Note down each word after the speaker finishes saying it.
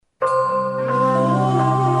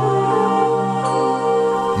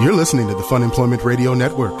You're listening to the Fun Employment Radio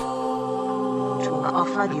Network. The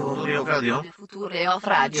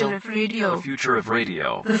future of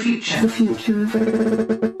radio. The future of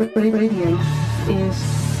radio is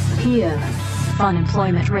here.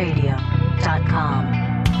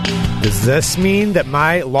 FunemploymentRadio.com. Does this mean that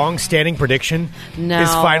my long-standing prediction is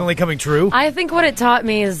finally coming true? I think what it taught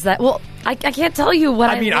me is that, I can't tell you what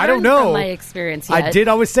I learned I don't know. from my experience yet. I did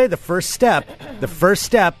always say the first step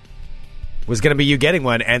was going to be you getting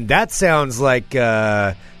one, and that sounds like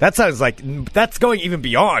that's going even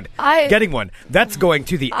beyond getting one. That's going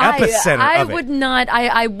to the epicenter of it.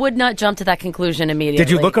 I would not jump to that conclusion immediately. Did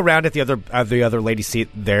you look around at the other lady's seat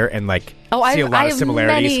there and see a lot of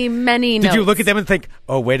similarities? Many Did notes. you look at them and think,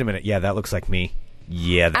 "Oh, wait a minute, yeah, that looks like me."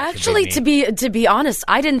 Yeah, that actually, could be me. to be honest,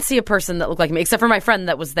 I didn't see a person that looked like me except for my friend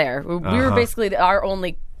that was there. We were basically our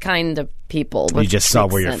only kind of people. You just saw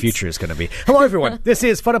where your future is going to be. Hello, everyone. This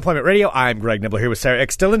is Fun Employment Radio. I'm Greg Nibbler here with Sarah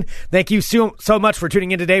X. Dillon. Thank you so much for tuning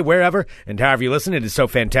in today, wherever and however you listen. It is so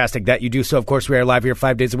fantastic that you do so. Of course, we are live here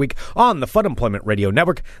 5 days a week on the Fun Employment Radio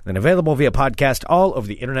Network, then available via podcast all over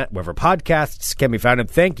the internet, wherever podcasts can be found. And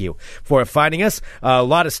thank you for finding us. A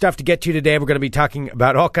lot of stuff to get to today. We're going to be talking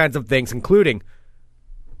about all kinds of things, including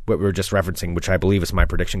what we were just referencing, which I believe is my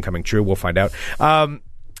prediction coming true. We'll find out.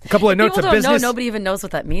 A couple of notes of business. Nobody even knows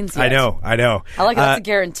what that means yet. I know. I like lots of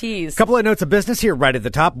guarantees. A couple of notes of business here right at the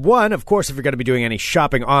top. One, of course, if you're going to be doing any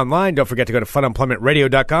shopping online, don't forget to go to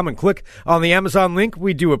funemploymentradio.com and click on the Amazon link.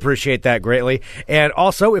 We do appreciate that greatly. And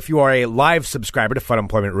also, if you are a live subscriber to Fun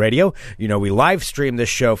Employment Radio, you know we live stream this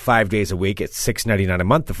show 5 days a week. It's $6.99 a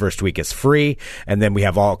month. The first week is free. And then we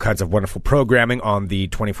have all kinds of wonderful programming on the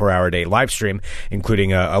 24-hour-a-day live stream,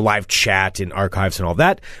 including a live chat and archives and all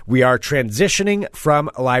that. We are transitioning from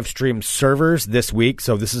live stream servers this week,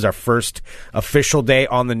 so this is our first official day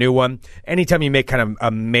on the new one. Anytime you make kind of a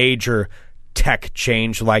major tech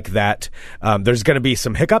change like that, there's going to be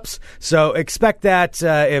some hiccups, so expect that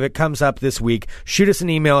if it comes up this week, shoot us an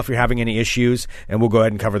email if you're having any issues, and we'll go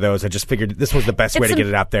ahead and cover those. I just figured this was the best way to get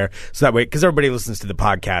it out there, so that way, because everybody listens to the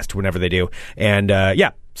podcast whenever they do, and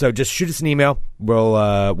so just shoot us an email.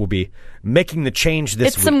 We'll be making the change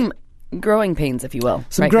this week. Some growing pains, if you will.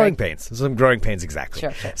 Some growing pains, exactly.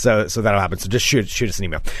 Sure. So that'll happen. So just shoot us an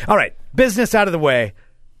email. All right, business out of the way.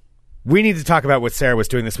 We need to talk about what Sarah was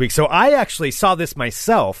doing this week. So I actually saw this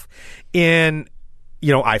myself in...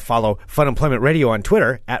 I follow Fun Employment Radio on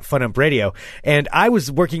Twitter, at FunEmp Radio, and I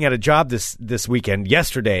was working at a job this weekend,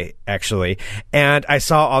 yesterday, actually, and I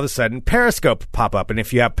saw all of a sudden Periscope pop up, and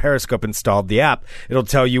if you have Periscope installed, the app, it'll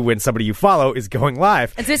tell you when somebody you follow is going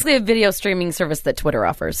live. It's basically a video streaming service that Twitter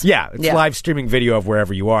offers. Yeah, it's live streaming video of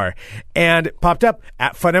wherever you are, and it popped up,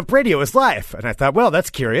 at FunEmp Radio is live, and I thought, well, that's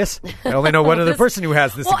curious. I only know one other person who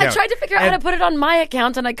has this account. I tried to figure out how to put it on my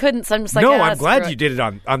account, and I couldn't, so I'm just like, no, I'm glad you did it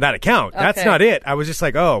on that account. Okay. That's not it. I was just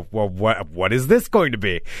like, oh, well, what is this going to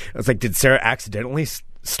be? I was like, did Sarah accidentally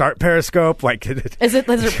start Periscope? Like, is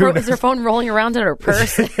her phone rolling around in her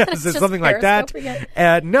purse? Is it something like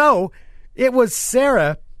that? No, it was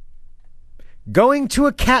Sarah going to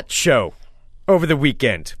a cat show over the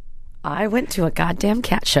weekend. I went to a goddamn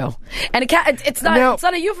cat show, and a cat. It's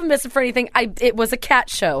not a euphemism for anything. It was a cat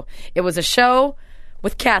show. It was a show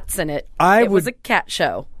with cats in it. It was a cat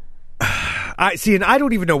show. I see, and I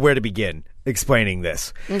don't even know where to begin explaining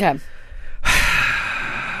this. Okay.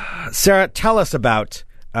 Sarah, tell us about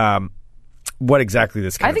what exactly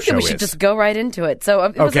this kind of show is. I think that we should just go right into it. So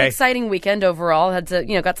it was an exciting weekend overall. Had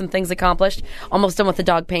to, got some things accomplished. Almost done with the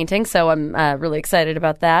dog painting, so I'm really excited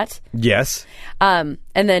about that. Yes. And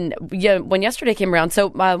then when yesterday came around, so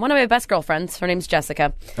one of my best girlfriends, her name's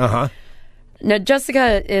Jessica. Uh-huh. Now,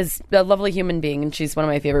 Jessica is a lovely human being, and she's one of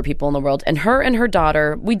my favorite people in the world. And her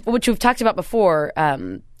daughter, which we've talked about before,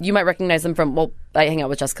 you might recognize them from, I hang out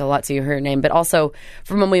with Jessica a lot, so you hear her name, but also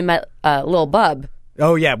from when we met Lil Bub.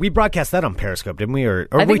 Oh, yeah. We broadcast that on Periscope, didn't we? Or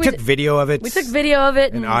we took video of it. We took video of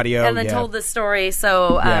it. And audio. And then told the story.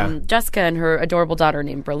 So Jessica and her adorable daughter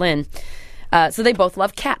named Berlin, so they both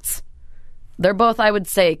love cats. They're both, I would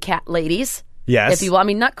say, cat ladies. Yes. If you will. I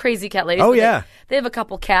mean, not crazy cat ladies. Oh, yeah. They have a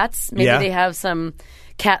couple cats. Maybe they have some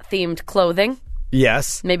cat-themed clothing.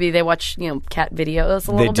 Yes. Maybe they watch, cat videos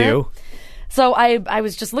a little bit. They do. So I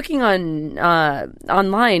was just looking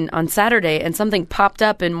online on Saturday, and something popped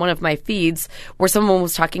up in one of my feeds where someone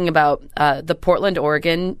was talking about the Portland,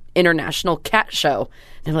 Oregon International Cat Show.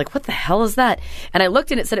 And I'm like, what the hell is that? And I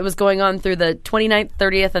looked, and it said it was going on through the 29th,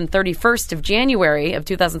 30th, and 31st of January of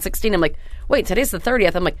 2016. I'm like, wait, today's the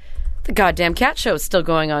 30th. I'm like, the goddamn cat show is still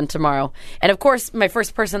going on tomorrow. And of course, my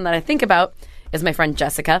first person that I think about is my friend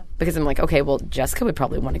Jessica, because I'm like, okay, well, Jessica would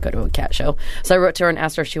probably want to go to a cat show. So I wrote to her and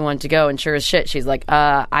asked her if she wanted to go, and sure as shit, she's like,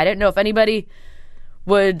 I didn't know if anybody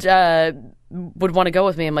would want to go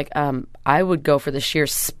with me. I'm like, I would go for the sheer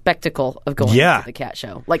spectacle of going to the cat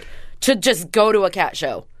show. Like, to just go to a cat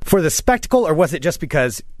show. For the spectacle, or was it just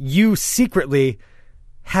because you secretly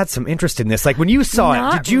had some interest in this? Like, when you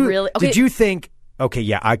saw it, did you think, okay,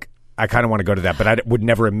 yeah, I kind of want to go to that, but I would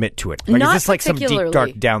never admit to it. Like, is this like some deep,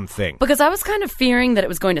 dark down thing? Because I was kind of fearing that it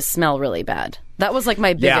was going to smell really bad. That was like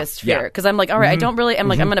my biggest fear. Because I'm like, all right, I don't really, I'm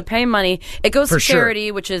like, I'm going to pay money. It goes to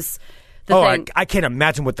charity, which is the thing. I can't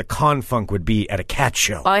imagine what the confunk would be at a cat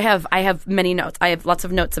show. I have many notes. I have lots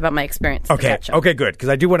of notes about my experience at the cat show. Okay, good. Because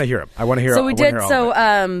I do want to hear them. I want to hear. So we did.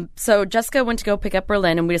 So Jessica went to go pick up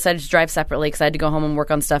Berlin, and we decided to drive separately because I had to go home and work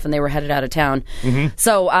on stuff, and they were headed out of town.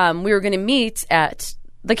 So we were going to meet at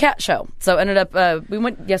the cat show. So ended up, we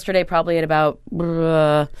went yesterday probably at about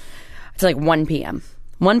it's like 1 p.m.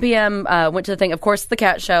 1 p.m. Went to the thing. Of course, the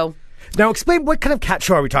cat show. Now, explain what kind of cat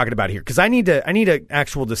show are we talking about here? Because I need an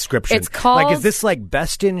actual description. It's called... Like, is this like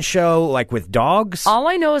Best in Show, like with dogs? All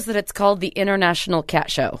I know is that it's called the International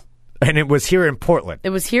Cat Show. And it was here in Portland. It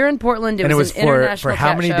was here in Portland. It was an international cat show. For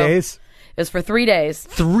how many days? It was for 3 days.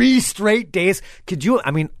 3 straight days? Could you...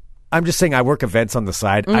 I mean... I'm just saying I work events on the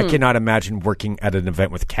side. I cannot imagine working at an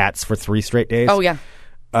event with cats for 3 straight days. Oh, yeah.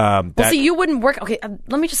 Well, see, you wouldn't work... Okay,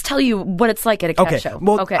 let me just tell you what it's like at a cat show.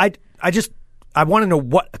 Well, okay. I want to know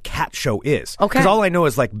what a cat show is. Okay. Because all I know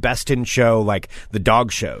is like Best in Show, like the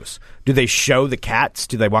dog shows. Do they show the cats?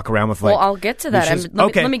 Do they walk around with like... Well, I'll get to that.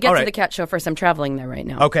 Let me get to the cat show first. I'm traveling there right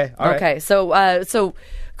now. Okay, all right. Okay, so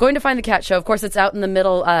going to find the cat show. Of course, it's out in the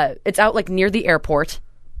middle. It's out like near the airport.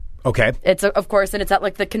 Okay. It's of course, and it's at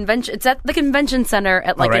like the convention. It's at the convention center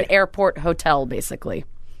at like an airport hotel, basically.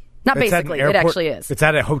 Not basically. It actually is. It's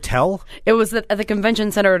at a hotel. It was at the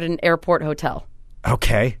convention center at an airport hotel.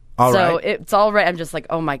 Okay. All right. So it's all right. I'm just like,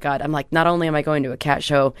 oh my God. I'm like, not only am I going to a cat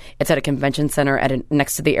show, it's at a convention center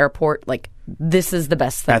next to the airport. Like, this is the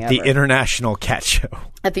best thing ever. At the International Cat Show.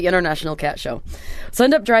 At the International Cat Show. So I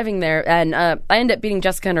end up driving there, and I end up meeting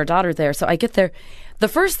Jessica and her daughter there. So I get there. The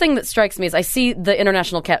first thing that strikes me is I see the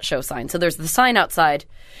International Cat Show sign. So there's the sign outside,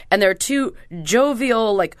 and there are 2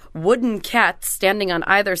 jovial, like, wooden cats standing on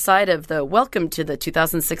either side of the welcome to the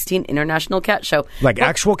 2016 International Cat Show. Like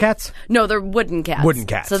actual cats? No, they're wooden cats. Wooden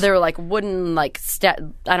cats. So they're like wooden, like,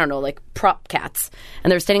 I don't know, like prop cats.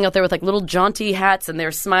 And they're standing out there with like little jaunty hats, and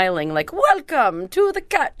they're smiling like, welcome to the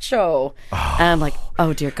cat show. Oh. And I'm like,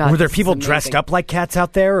 oh dear God. Were there people dressed up like cats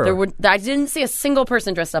out there? Or? I didn't see a single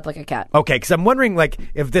person dressed up like a cat. Okay, because I'm wondering, like,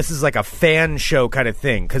 if this is like a fan show kind of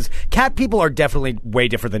thing, because cat people are definitely way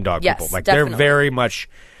different than dog people. Like definitely. They're very much.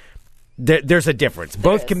 There's a difference.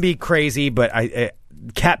 Both can be crazy, but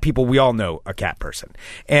cat people, we all know a cat person,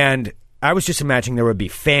 and I was just imagining there would be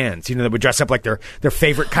fans, that would dress up like their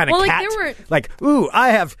favorite kind of cat. Like, ooh,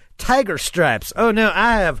 I have tiger stripes. Oh no,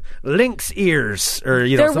 I have lynx ears, or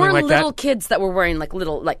something like that. There were little kids that were wearing like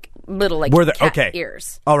little cat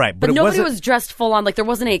ears. All right, but nobody was dressed full on. Like, there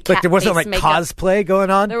wasn't a cat. Like, there wasn't like makeup. Cosplay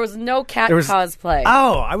going on. There was no cat cosplay.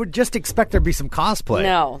 Oh, I would just expect there'd be some cosplay.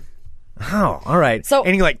 No. Oh, all right. So,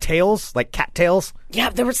 any like tails, like cat tails?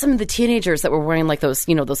 Yeah, there were some of the teenagers that were wearing like those,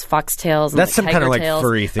 those fox tails. And that's like some kind of like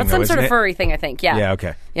furry thing. That's some sort of furry thing, I think. Yeah. Yeah.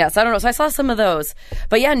 Okay. Yeah. So I don't know. So I saw some of those,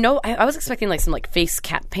 but yeah, no, I was expecting like some like face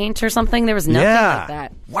cat paint or something. There was nothing like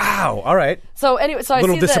that. Wow. All right. So anyway, so I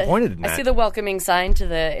see disappointed in that. I see the welcoming sign to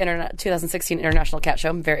the 2016 International Cat Show.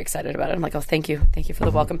 I'm very excited about it. I'm like, oh, thank you for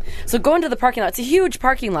the welcome. So going to the parking lot. It's a huge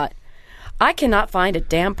parking lot. I cannot find a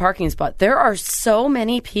damn parking spot. There are so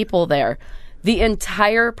many people there. The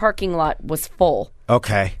entire parking lot was full.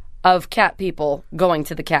 Okay. Of cat people going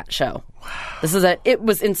to the cat show. Wow. It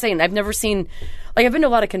was insane. I've never seen, like, I've been to a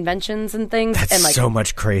lot of conventions and things. That's and, like, so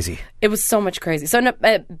much crazy. It was so much crazy. So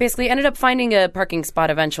basically ended up finding a parking spot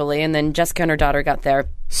eventually, and then Jessica and her daughter got there.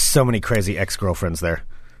 So many crazy ex-girlfriends there.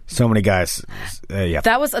 So many guys. Yeah.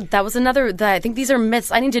 That was another. I think these are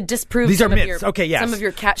myths. I need to disprove. These some are myths. Okay, yes. Some of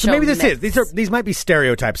your cat show. So maybe this myths. These might be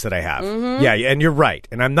stereotypes that I have. Mm-hmm. Yeah, and you're right.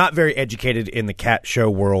 And I'm not very educated in the cat show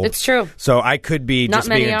world. It's true. So I could be not just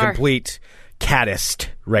being a complete catist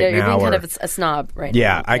now. You're being kind of a snob right now.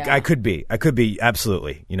 Yeah, I could be. I could be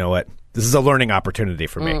absolutely. You know what? This is a learning opportunity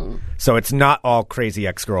for me. So it's not all crazy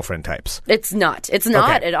ex-girlfriend types. It's not. It's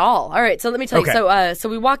not at all. All right, so let me tell you. So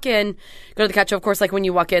we walk in, go to the cat show. Of course, like when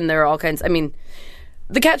you walk in, there are all kinds. I mean,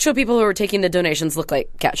 the cat show people who are taking the donations look like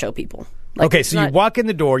cat show people. Like, okay, so you walk in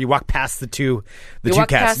the door, you walk past the two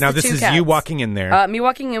cats. Now this is you walking in there. Me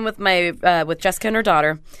walking in with with Jessica and her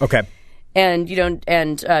daughter. Okay. And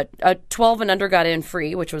 12 and under got in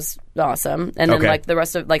free, which was awesome. And then like the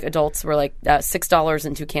rest of like adults were like $6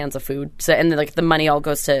 and 2 cans of food. So and then, like the money all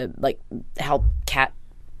goes to like help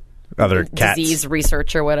other cats. Disease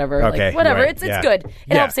research or whatever. Okay, like, whatever. right, It's good.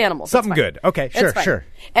 It helps animals. Something good. Okay, sure.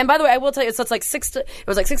 And by the way, I will tell you, so it's like it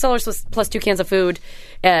was like $6 plus 2 cans of food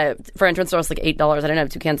for entrance. It was like $8. I didn't have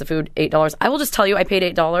 2 cans of food. $8. I will just tell you, I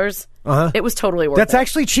paid $8. It was totally worth it. That's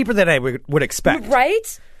actually cheaper than I would expect.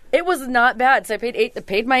 Right? It was not bad. So I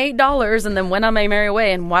paid my $8 and then went on my merry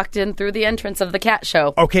way and walked in through the entrance of the cat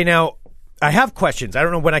show. Okay, now I have questions. I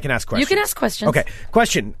don't know when I can ask questions. You can ask questions. Okay,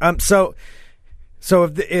 question. So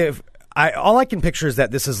if all I can picture is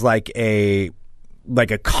that this is like a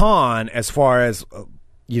con as far as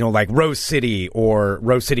like Rose City or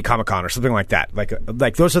Rose City Comic Con or something like that.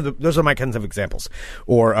 Like those are my kinds of examples,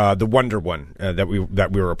 or the Wonder one that we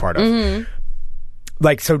were a part of. Mm-hmm.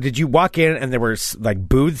 Like, so did you walk in and there were like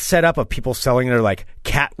booths set up of people selling their like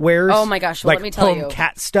cat wares? Oh my gosh! Well, like let me tell you,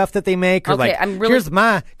 cat stuff that they make, or okay, here's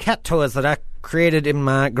my cat toys that I created in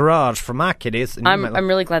my garage for my kitties. And I'm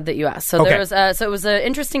really glad that you asked. So there was so it was an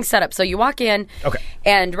interesting setup. So you walk in,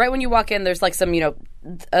 and right when you walk in, there's like some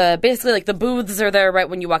basically like the booths are there right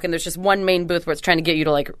when you walk in. There's just one main booth where it's trying to get you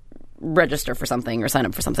to like register for something or sign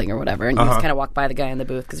up for something or whatever, and you just kind of walk by the guy in the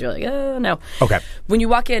booth because you're like, oh no. Okay. When you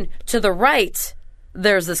walk in to the right,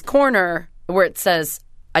 there's this corner where it says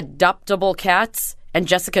adoptable cats, and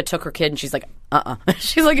Jessica took her kid and she's like,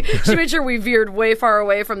 she's like, she made sure we veered way far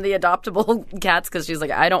away from the adoptable cats because she's like,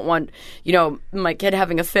 I don't want, my kid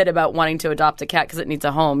having a fit about wanting to adopt a cat because it needs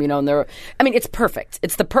a home, and it's perfect.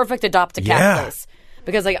 It's the perfect adopt a cat place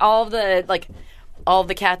because like all of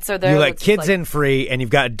the cats are there. You let kids in free, and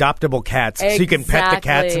you've got adoptable cats, so you can pet the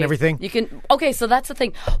cats and everything. You can. Okay, so that's the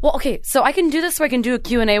thing. Well, okay, so I can do this, so I can do a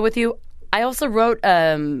Q&A with you. I also wrote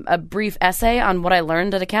a brief essay on what I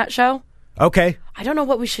learned at a cat show. Okay. I don't know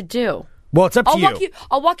what we should do. Well, it's up to you.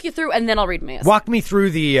 I'll walk you through, and then I'll read my essay. Walk me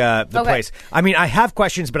through the place. I mean, I have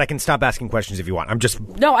questions, but I can stop asking questions if you want. I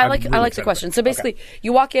like the questions. So basically,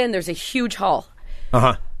 you walk in. There's a huge hall.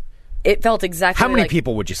 It felt exactly. How many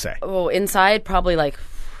people would you say? Oh, inside probably like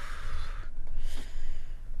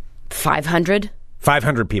 500.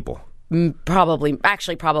 500 people. Probably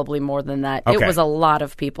more than that. Okay. It was a lot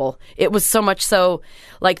of people. It was so much so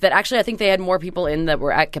like that. Actually, I think they had more people in that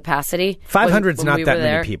were at capacity. 500's not that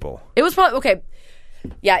many people. It was probably okay.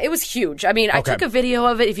 Yeah, it was huge. I mean, I took a video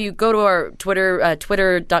of it. If you go to our Twitter,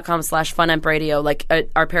 twitter.com/funempradio, like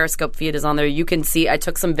our Periscope feed is on there. You can see I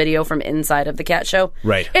took some video from inside of the cat show.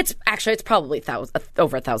 Right. It's probably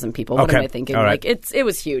over 1,000 people. What am I thinking? All right. Like it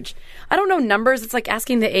was huge. I don't know numbers. It's like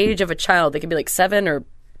asking the age of a child. They could be like 7 or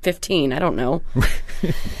 15. I don't know.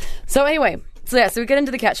 So anyway, so we get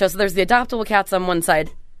into the cat show. So there's the adoptable cats on one side.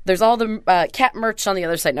 There's all the cat merch on the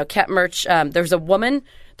other side. Now, cat merch, there's a woman.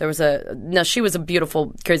 She was a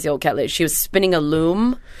beautiful, crazy old cat lady. She was spinning a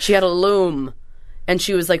loom. She had a loom. And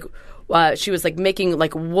she was like making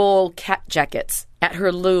like wool cat jackets at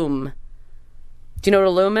her loom. Do you know what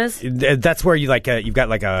a loom is? That's where you've got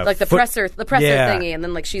like the presser thingy, and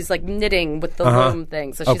then like she's like knitting with the loom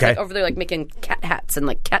thing. So she's like over there like making cat hats and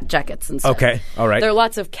like cat jackets and stuff. Okay, all right. There are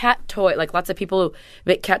lots of cat toy, like lots of people who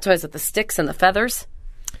make cat toys with the sticks and the feathers.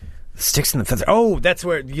 Sticks and the feathers. Oh, that's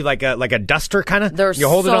where you like a duster kind of. There's you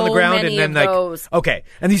hold it on the ground many and then of those. Okay,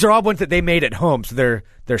 and these are all ones that they made at home, so they're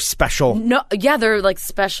special. No, yeah, they're like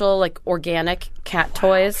special, like organic cat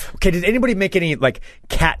toys. Okay, did anybody make any like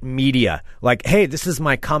cat media? Like, hey, this is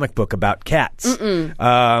my comic book about cats.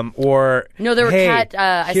 Or no, there were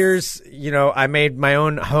cat. Here's I made my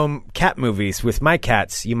own home cat movies with my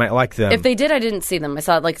cats. You might like them. If they did, I didn't see them. I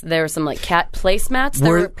saw like there were some like cat placemats.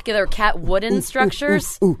 There were cat wooden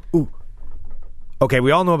structures. Okay,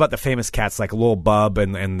 we all know about the famous cats like Lil Bub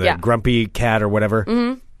and the Grumpy Cat or whatever.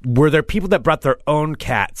 Mm-hmm. Were there people that brought their own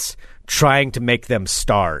cats trying to make them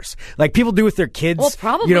stars? Like people do with their kids? Well,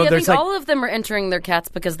 probably. I think all of them are entering their cats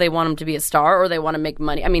because they want them to be a star or they want to make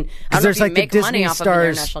money. I mean, I don't know if you make money off of the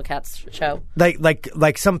International Cats show.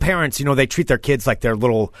 Like some parents, they treat their kids like they're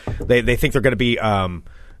little... They think they're going to be...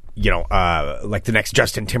 like the next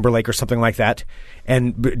Justin Timberlake or something like that.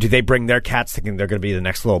 And do they bring their cats thinking they're going to be the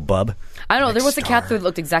next little bub? I don't know. There was a cat that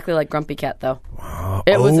looked exactly like Grumpy Cat, though.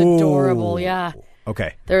 It was adorable, yeah.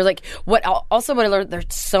 Okay. They're like, what I learned, there's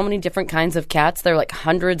so many different kinds of cats. There are like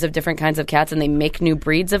hundreds of different kinds of cats, and they make new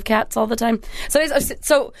breeds of cats all the time.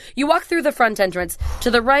 So you walk through the front entrance.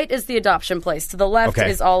 To the right is the adoption place. To the left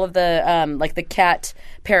is all of the like the cat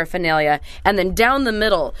paraphernalia. And then down the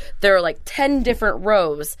middle, there are like 10 different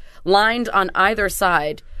rows lined on either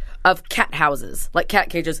side of cat houses, like cat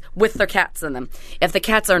cages with their cats in them. If the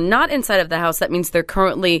cats are not inside of the house, that means they're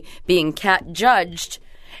currently being cat judged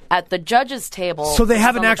at the judge's table. So they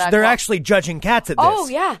haven't actually, they're actually judging cats at this. Oh,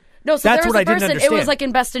 yeah. No, so that's there was what a I didn't person, understand. it was like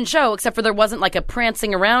in Best in Show, except for there wasn't like a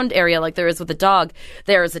prancing around area like there is with the dog.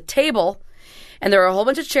 There is a table, and there were a whole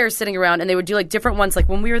bunch of chairs sitting around, and they would do like different ones. Like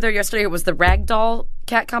when we were there yesterday, it was the ragdoll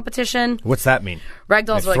cat competition. What's that mean?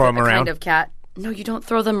 Ragdolls are like a around? kind of cat. No, you don't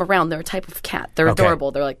throw them around. They're a type of cat. They're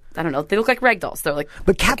adorable. They're like, I don't know. They look like ragdolls. They're like...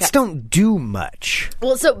 But cats don't do much.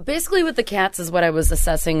 Well, so basically with the cats is what I was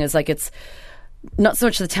assessing is like it's not so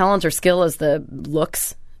much the talent or skill as the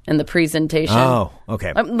looks and the presentation. Oh,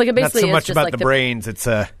 okay. Like it basically not so much is just about like the brains. It's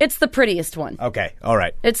the prettiest one. Okay, all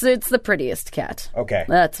right. It's the prettiest cat. Okay.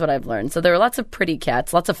 That's what I've learned. So there are lots of pretty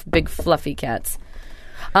cats, lots of big fluffy cats.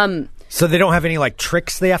 So they don't have any like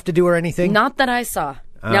tricks they have to do or anything? Not that I saw.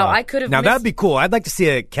 Now I could have. Now that'd be cool. I'd like to see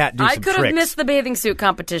a cat do some tricks. I could have missed the bathing suit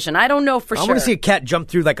competition. I don't know for sure. I want to see a cat jump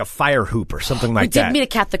through like a fire hoop or something like that. We did meet a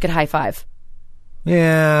cat that could high five.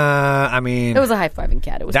 Yeah, I mean, it was a high fiving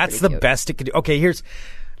cat. It was that's the cute. best it could do. Okay,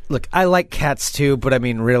 look, I like cats too, but I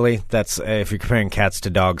mean, really, that's if you're comparing cats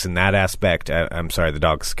to dogs in that aspect. I'm sorry, the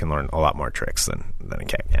dogs can learn a lot more tricks than a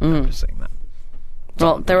cat can. I'm just saying that.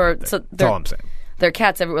 Well, that's all I'm saying. There are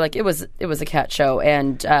cats everywhere. Like it was a cat show,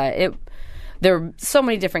 and there were so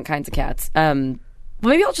many different kinds of cats.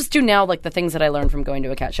 Maybe I'll just do now like the things that I learned from going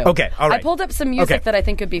to a cat show. Okay, all right. I pulled up some music that I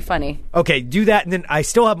think could be funny. Okay, do that, and then I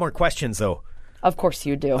still have more questions though. Of course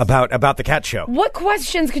you do. About the cat show. What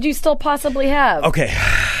questions could you still possibly have? Okay.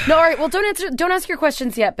 No, all right. Well, don't ask your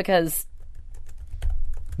questions yet because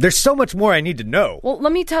there's so much more I need to know. Well,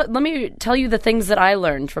 let me tell you the things that I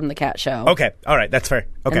learned from the cat show. Okay. All right. That's fair.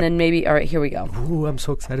 Okay. And then maybe all right. Here we go. Ooh, I'm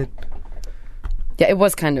so excited. Yeah, it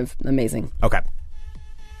was kind of amazing. Okay.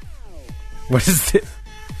 What is it?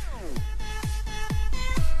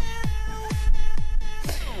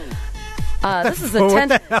 This is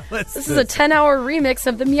a 10-hour remix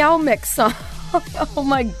of the Meow Mix song. Oh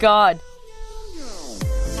my god.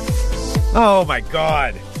 Oh my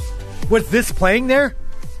god. Was this playing there?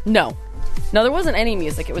 No, there wasn't any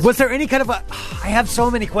music. It was. Was there any kind of a? I have so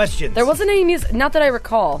many questions. There wasn't any music. Not that I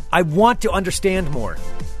recall. I want to understand more.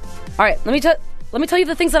 All right, let me tell you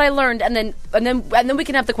the things that I learned, and then we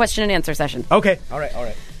can have the question and answer session. Okay. All right. All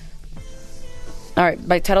right.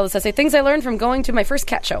 My title of this essay: Things I Learned from Going to My First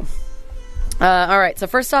Cat Show. All right. So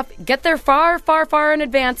first off, get there far, far, far in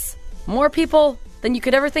advance. More people than you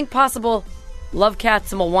could ever think possible love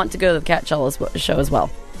cats and will want to go to the cat show as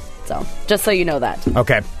well. So just so you know that.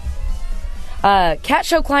 Okay. Cat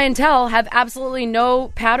show clientele have absolutely no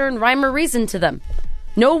pattern, rhyme, or reason to them.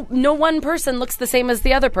 No one person looks the same as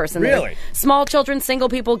the other person. Really? Small children, single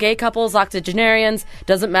people, gay couples, octogenarians,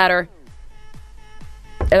 doesn't matter.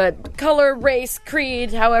 Color, race,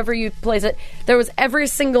 creed, however you place it. There was every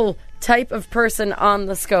single type of person on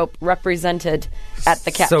the scope represented at the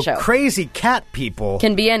cat show. So crazy cat people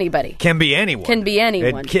can be anybody. Can be anyone. Can be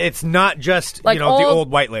anyone. It's not just like the old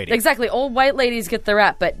white lady. Exactly. Old white ladies get the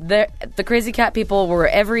rap, but the crazy cat people were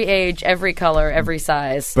every age, every color, every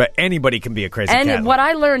size. But anybody can be a crazy cat. And what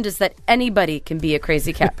I learned is that anybody can be a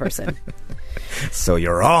crazy cat person. So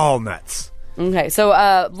you're all nuts. Okay, so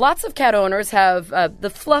lots of cat owners have the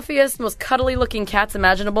fluffiest, most cuddly-looking cats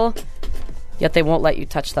imaginable, yet they won't let you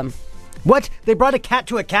touch them. What? They brought a cat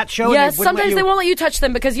to a cat show? Yes, sometimes they won't let you touch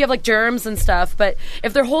them because you have like germs and stuff, but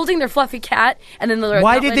if they're holding their fluffy cat and then they're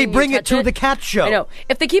Why did they bring it to the cat show? I know.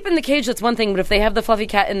 If they keep it in the cage, that's one thing, but if they have the fluffy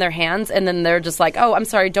cat in their hands and then they're just like, oh, I'm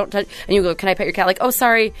sorry, don't touch, and you go, can I pet your cat? Like, oh,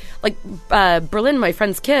 sorry. Like, Berlin, my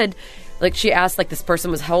friend's kid, like she asked, like this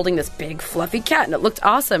person was holding this big fluffy cat and it looked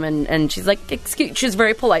awesome, and she's like, she was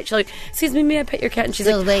very polite. She's like, excuse me, may I pet your cat? And she's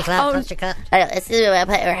like, oh, touch your cat. Excuse me, may I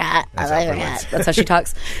pet your cat? I love your cat. That's how she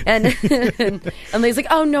talks. And he's like,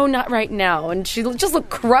 oh no, not right now. And she just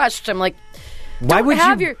looked crushed. I'm like, why would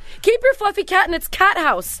you keep your fluffy cat in its cat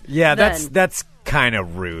house? Yeah, that's kind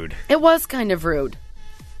of rude. It was kind of rude.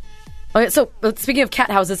 Okay, so speaking of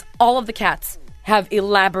cat houses, all of the cats have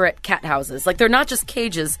elaborate cat houses. Like they're not just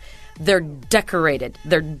cages. They're decorated.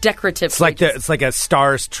 They're decorative. It's like a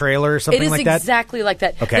Stars trailer or something like that? It is exactly like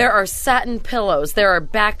that. Okay. There are satin pillows. There are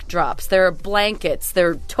backdrops. There are blankets. There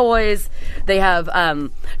are toys. They have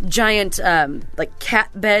giant like cat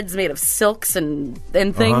beds made of silks and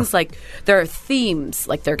things. Like there are themes.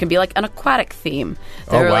 Like there can be like an aquatic theme.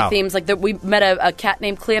 There are like themes like we met a cat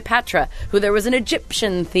named Cleopatra who there was an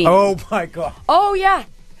Egyptian theme. Oh my god. Oh yeah.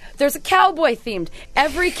 There's a cowboy themed.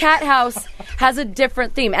 Every cat house has a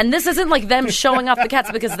different theme. And this isn't like them showing off the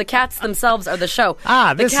cats because the cats themselves are the show.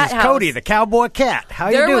 This is Cody, the cowboy cat. How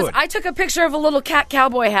you doing? I took a picture of a little cat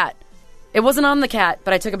cowboy hat. It wasn't on the cat,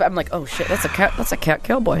 but I took it. I'm like, oh shit, that's a cat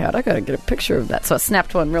cowboy hat. I gotta get a picture of that. So I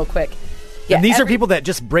snapped one real quick. Yeah, and these are people that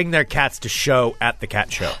just bring their cats to show at the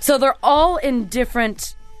cat show. So they're all in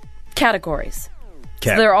different categories.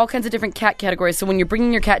 So there are all kinds of different cat categories. So when you're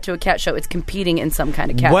bringing your cat to a cat show, it's competing in some kind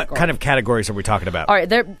of category. What kind of categories are we talking about? All right,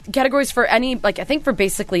 there are categories for any, like, I think for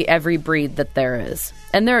basically every breed that there is.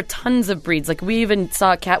 And there are tons of breeds. Like, we even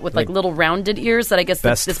saw a cat with, like little rounded ears that I guess...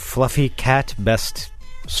 Best fluffy cat, best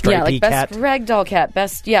stripy cat. Best ragdoll cat,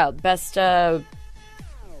 best,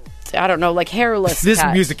 I don't know, like hairless This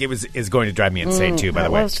cat. music is going to drive me insane, too, by the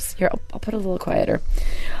way. Here, I'll put it a little quieter.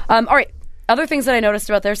 All right. Other things that I noticed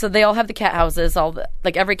about there, so they all have the cat houses.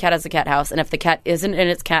 Every cat has a cat house, and if the cat isn't in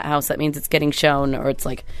its cat house, that means it's getting shown or it's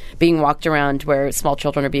like being walked around where small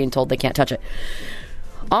children are being told they can't touch it.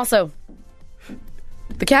 Also,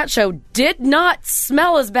 the cat show did not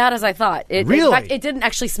smell as bad as I thought. Really? In fact, it didn't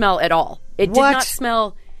actually smell at all. It did not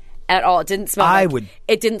smell at all. It didn't smell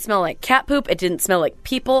It didn't smell like cat poop. It didn't smell like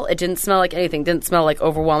people. It didn't smell like anything. It didn't smell like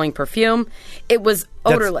overwhelming perfume. It was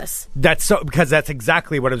odorless. Because that's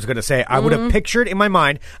exactly what I was going to say. I would have pictured in my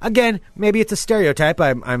mind, again, maybe it's a stereotype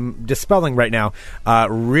I'm dispelling right now,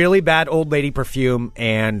 really bad old lady perfume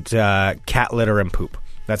and cat litter and poop.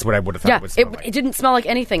 That's what I would have thought it would smell like. It didn't smell like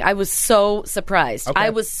anything. I was so surprised. Okay.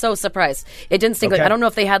 I was so surprised. It didn't stink like, I don't know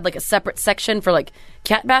if they had like a separate section for like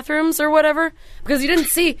cat bathrooms or whatever, because you didn't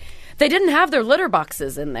see, they didn't have their litter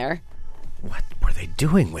boxes in there. What were they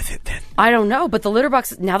doing with it then? I don't know, but the litter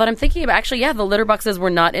boxes, now that I'm thinking about it, actually, the litter boxes were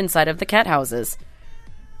not inside of the cat houses.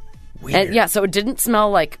 Weird. And so it didn't smell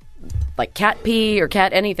like cat pee or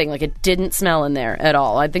cat anything. Like, it didn't smell in there at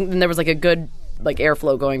all. I think there was like a good like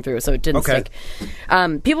airflow going through, so it didn't stink.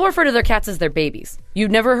 People refer to their cats as their babies. You've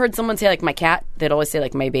never heard someone say like my cat. They'd always say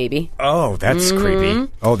like my baby. Oh, that's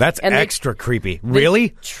creepy. Oh, that's extra creepy.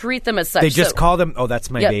 Really? Treat them as such. They just call them, oh, that's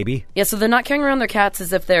my baby? Yeah, so they're not carrying around their cats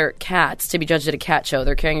as if they're cats to be judged at a cat show.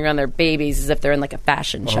 They're carrying around their babies as if they're in like a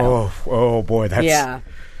fashion show. Oh boy, that's... Yeah.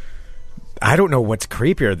 I don't know what's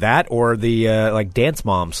creepier, that or the like dance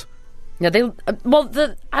moms. Yeah,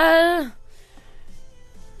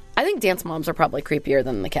 I think dance moms are probably creepier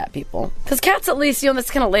than the cat people. Because cats, at least,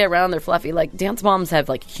 that's kind of lay around, they're fluffy. Like, dance moms have,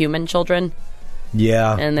 like, human children.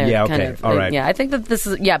 Yeah. And they're kind of... All right. Yeah, I think that this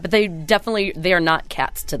is... Yeah, but they are not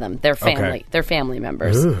cats to them. They're family. Okay. They're family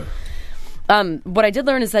members. What I did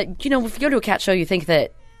learn is that, if you go to a cat show, you think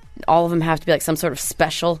that all of them have to be, like, some sort of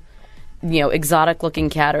special, exotic-looking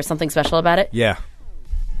cat or something special about it. Yeah.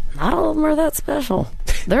 Not all of them are that special.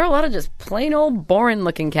 There are a lot of just plain old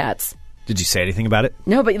boring-looking cats. Did you say anything about it?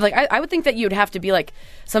 No, but like I would think that you'd have to be like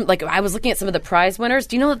I was looking at some of the prize winners.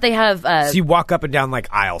 Do you know that they have? So you walk up and down like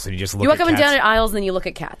aisles and you just look. You walk at up and down at aisles and then you look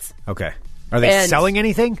at cats. Okay. Are they selling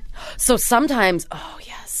anything? So sometimes, oh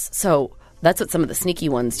yes. So that's what some of the sneaky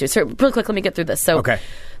ones do. So real quick, let me get through this. So okay.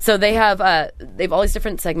 So they have all these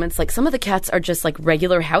different segments. Like some of the cats are just like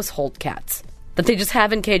regular household cats that they just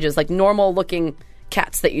have in cages, like normal looking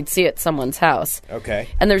cats that you'd see at someone's house. Okay.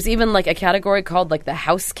 And there's even like a category called like the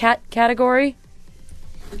house cat category.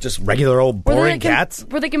 Just regular old boring cats?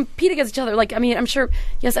 Where they compete against each other. Like, I mean, I'm sure,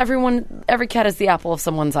 yes, every cat is the apple of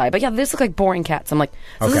someone's eye. But yeah, they just look like boring cats. I'm like,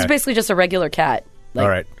 so this is basically just a regular cat. Like, all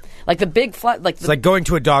right. Like the big flat... Like it's like going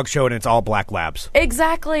to a dog show and it's all black labs.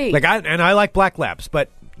 Exactly. I like black labs, but,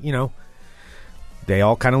 they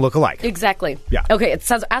all kind of look alike. Exactly. Yeah. Okay, it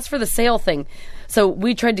says, as for the sale thing, so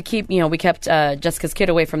we tried to keep, we kept Jessica's kid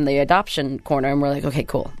away from the adoption corner, and we're like, okay,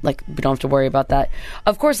 cool. Like, we don't have to worry about that.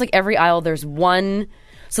 Of course, like, every aisle, there's one...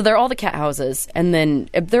 So they're all the cat houses, and then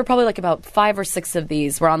there are probably like about 5 or 6 of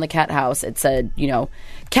these were on the cat house. It said,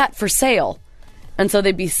 cat for sale. And so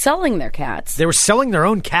they'd be selling their cats. They were selling their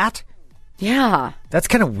own cat? Yeah. That's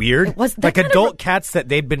kind of weird. It was like adult cats that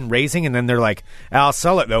they've been raising, and then they're like, I'll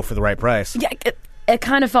sell it, though, for the right price. Yeah, it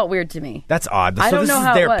kind of felt weird to me. That's odd. I don't know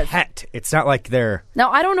how this is it their was. pet. It's not like they're...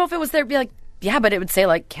 Now, I don't know if it was their... Be like, yeah, but it would say,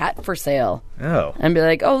 like, cat for sale. Oh. And be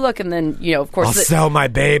like, oh, look, and then, of course... I'll sell my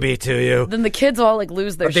baby to you. Then the kids all, like,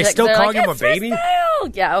 lose their shit. Are they still calling him a baby? For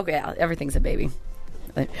sale! Yeah, okay, everything's a baby.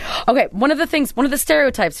 Okay, one of the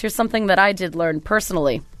stereotypes, here's something that I did learn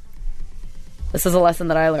personally. This is a lesson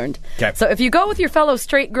that I learned. Okay. So if you go with your fellow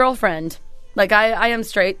straight girlfriend... Like, I am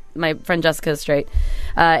straight. My friend Jessica is straight.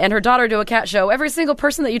 And her daughter to a cat show. Every single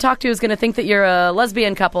person that you talk to is going to think that you're a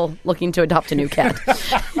lesbian couple looking to adopt a new cat.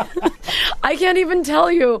 I can't even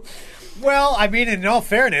tell you Well, I mean, in all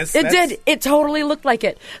fairness, it did. It totally looked like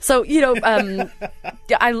it. So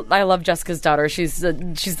I love Jessica's daughter. She's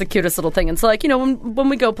the cutest little thing. And so when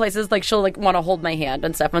we go places, she'll want to hold my hand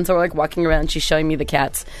and stuff. And so we're walking around. And she's showing me the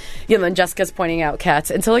cats. And then Jessica's pointing out cats.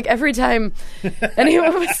 And so every time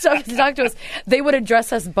anyone would stop to talk to us, they would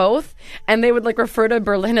address us both, and they would refer to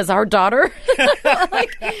Berlin as our daughter.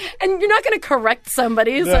 And you're not going to correct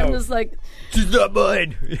somebody. So I'm just she's not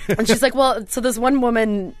mine. And she's like, well, so this one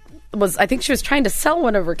woman I think she was trying to sell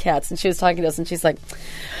one of her cats, and she was talking to us, and she's like,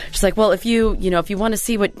 well, if you want to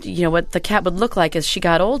see what the cat would look like as she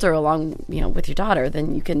got older along, with your daughter,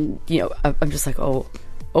 then you can, I'm just like, oh,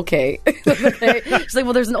 okay. She's like,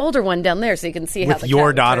 well, there's an older one down there, so you can see how with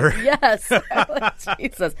your daughter. Yes.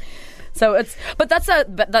 Jesus. So but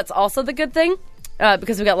that's also the good thing,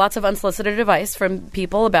 because we got lots of unsolicited advice from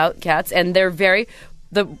people about cats, and they're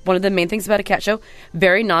one of the main things about a cat show,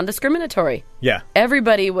 very non-discriminatory. Yeah.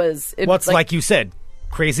 Everybody was... It's like you said,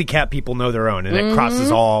 crazy cat people know their own, and it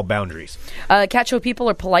crosses all boundaries. Cat show people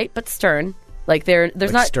are polite but stern.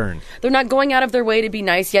 Not stern. They're not going out of their way to be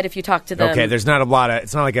nice yet if you talk to them. Okay, there's not a lot of...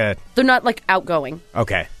 It's not like a... They're not outgoing.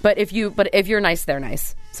 Okay. But if you're nice, they're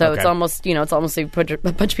nice. So okay. it's almost you put a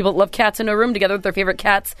bunch of people that love cats in a room together with their favorite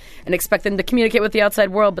cats and expect them to communicate with the outside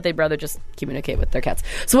world, but they'd rather just communicate with their cats.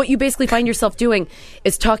 So what you basically find yourself doing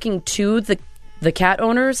is talking to the cat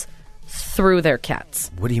owners through their cats.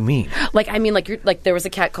 What do you mean? There was a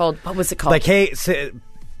cat called, what was it called?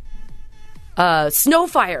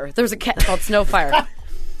 Snowfire. There was a cat called Snowfire.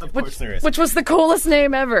 Of course there is. Which was the coolest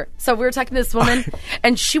name ever. So we were talking to this woman,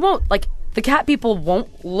 and she won't, the cat people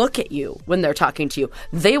won't look at you when they're talking to you.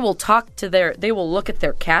 They will they will look at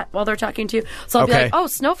their cat while they're talking to you. So I'll be like, oh,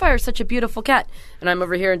 Snowfire's such a beautiful cat. And I'm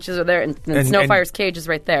over here and she's over there, and Snowfire's cage is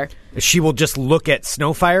right there. She will just look at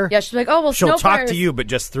Snowfire? Yeah, she's like, oh, well, she'll talk to you, but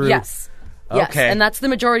just through... Yes. Okay. Yes, and that's the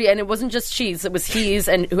majority. And it wasn't just she's, it was he's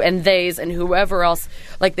and theys and whoever else.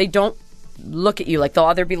 They don't look at you. They'll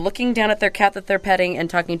either be looking down at their cat that they're petting and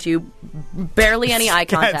talking to you, barely any eye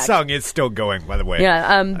contact. That song is still going, by the way.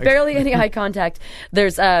 Yeah, barely any eye contact.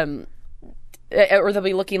 There's or they'll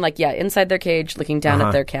be looking inside their cage, looking down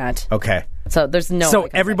at their cat. Okay. So there's no. So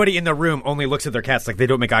everybody in the room only looks at their cats. They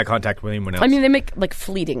don't make eye contact with anyone else. I mean, they make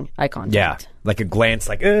fleeting eye contact. Yeah, like a glance,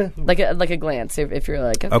 like a glance. If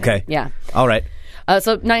you're okay, yeah, all right.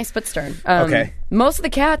 So nice but stern. Okay. Most of the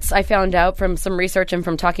cats I found out from some research and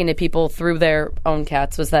from talking to people through their own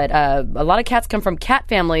cats was that a lot of cats come from cat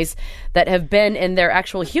families that have been in their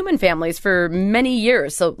actual human families for many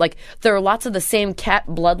years. So there are lots of the same cat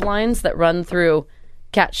bloodlines that run through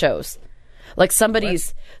cat shows. Some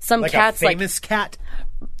cats a famous cat.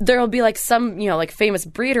 There'll be some famous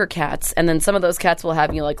breeder cats, and then some of those cats will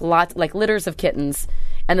have litters of kittens.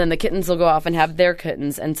 And then the kittens will go off and have their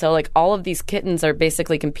kittens. And so, all of these kittens are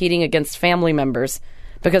basically competing against family members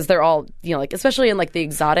because they're all, especially in, the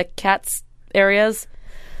exotic cats areas.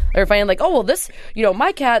 They're finding, this,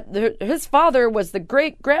 my cat, his father was the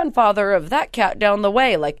great-grandfather of that cat down the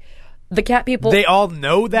way. The cat people... They all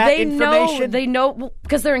know that information? They know,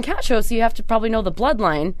 because they're in cat shows, so you have to probably know the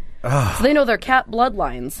bloodline. So they know their cat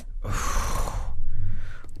bloodlines.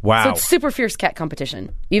 Wow. So it's super fierce cat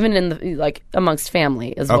competition, even in the amongst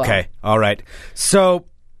family as well. Okay, all right. So,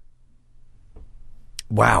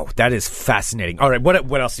 wow, that is fascinating. All right,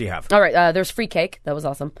 what else do you have? All right, there's free cake. That was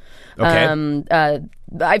awesome. Okay.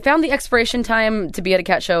 I found the expiration time to be at a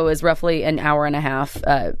cat show is roughly an hour and a half.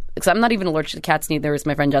 Because I'm not even allergic to cats, neither is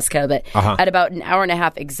my friend Jessica. But at about an hour and a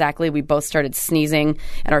half exactly, we both started sneezing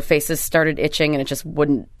and our faces started itching, and it just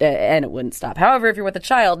wouldn't stop. However, if you're with a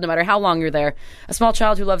child, no matter how long you're there, a small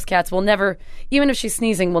child who loves cats will never, even if she's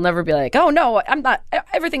sneezing, will never be like, oh no, I'm not.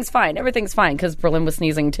 Everything's fine. Everything's fine. Because Berlin was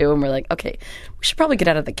sneezing too, and we're like, okay, we should probably get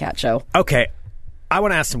out of the cat show. Okay. I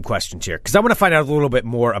want to ask some questions here because I want to find out a little bit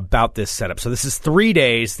more about this setup. So this is 3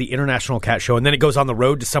 days, the International Cat Show, and then it goes on the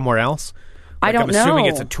road to somewhere else? I don't know. I'm assuming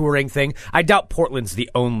it's a touring thing. I doubt Portland's the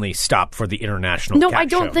only stop for the International Cat Show. No, I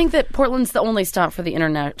don't think that Portland's the only stop for the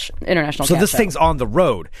International Cat Show. So this thing's on the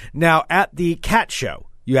road. Now, at the cat show,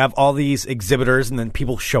 you have all these exhibitors and then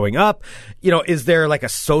people showing up. Is there a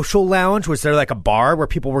social lounge? Was there a bar where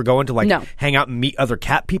people were going to No. hang out and meet other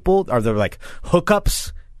cat people? Are there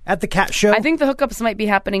hookups at the cat show? I think the hookups might be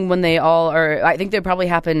happening when they all are. I think they probably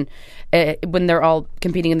happen when they're all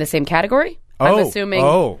competing in the same category. I'm assuming.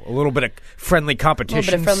 Oh, a little bit of friendly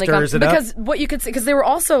competition stirs it up. Because what you could see, because there were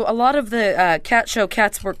also a lot of the cat show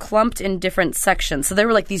cats were clumped in different sections. So they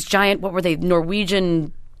were these giant. What were they?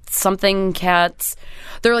 Norwegian something cats.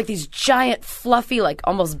 They're these giant, fluffy,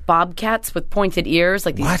 almost bobcats with pointed ears,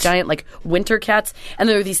 these giant, winter cats. And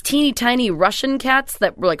there were these teeny tiny Russian cats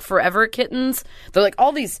that were forever kittens. They're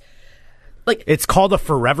all these like it's called a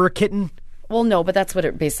forever kitten. Well, no, but that's what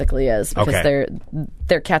it basically is because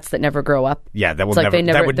they're cats that never grow up. Yeah, that will it's never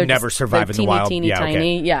that would they're never just, survive in the wild. Teeny,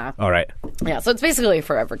 tiny. Okay. Yeah. All right. Yeah, so it's basically a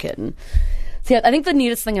forever kitten. So yeah, I think the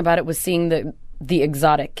neatest thing about it was seeing the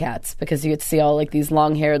exotic cats because you get to see all like these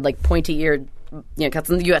long-haired, like pointy-eared, cats,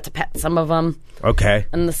 and you had to pet some of them. Okay.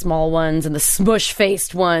 And the small ones and the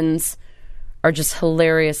smush-faced ones are just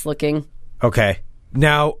hilarious looking. Okay.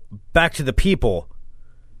 Now back to the people.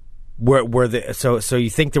 So you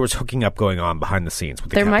think there was hooking up going on behind the scenes with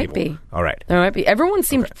the There cat might people? be. All right. There might be. Everyone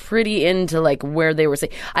seemed pretty into like where they were.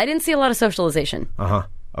 I didn't see a lot of socialization.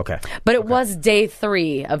 Okay. But it was day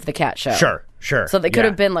 3 of the cat show. Sure. So they could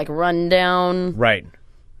have been like run down. Right.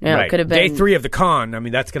 Yeah, right. It could have been day 3 of the con. I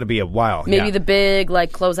mean, that's going to be a while. Maybe the big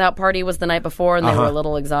like closeout party was the night before, and they were a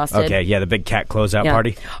little exhausted. Okay, yeah, the big cat closeout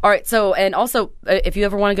party. All right. So, and also, if you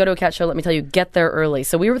ever want to go to a cat show, let me tell you, get there early.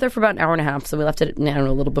 So we were there for about an hour and a half. So we left it, a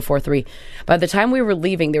little before 3. By the time we were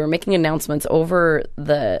leaving, they were making announcements over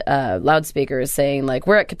the loudspeakers saying like,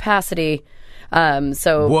 "We're at capacity."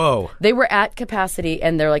 Whoa. They were at capacity,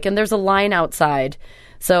 and they're like, and there's a line outside.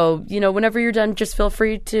 So, whenever you're done, just feel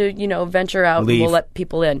free to, venture out. Leave. And we'll let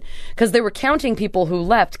people in. Because they were counting people who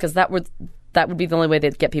left, because that would be the only way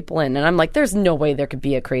they'd get people in. And I'm like, there's no way there could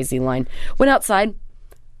be a crazy line. Went outside.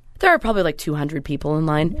 There are probably like 200 people in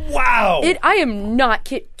line. Wow. I am not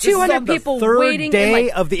kidding. 200 people waiting. Third day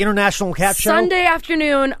in, of the International Cat Show? Sunday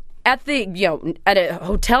afternoon at at a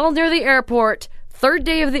hotel near the airport. Third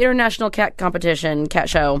day of the International Cat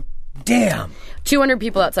Show. Damn. 200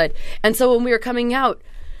 people outside. And so when we were coming out,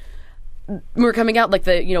 like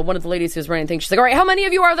one of the ladies who was running things, she's like, all right, how many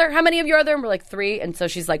of you are there? How many of you are there? And we're like 3. And so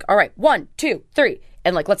she's like, all right, 1, 2, 3.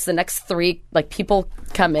 And like, lets the next 3 like people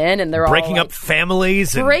come in, and they're breaking all up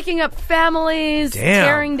families. Breaking up families,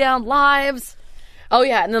 tearing down lives. Oh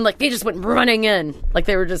yeah. And then like they just went running in. Like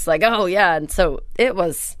they were just like, oh yeah. And so it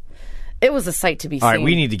was a sight to be seen. All right,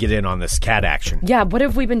 we need to get in on this cat action. Yeah, what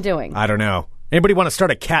have we been doing? I don't know. Anybody want to start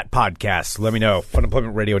a cat podcast? Let me know. Fun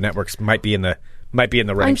Employment Radio Networks might be in the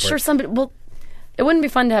running. I'm sure somebody. Well, it wouldn't be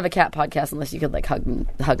fun to have a cat podcast unless you could like hug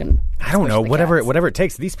and. I don't know. Whatever it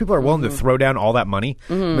takes. These people are willing to throw down all that money.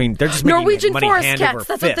 I mean, they're just making Norwegian money forest hand cats. over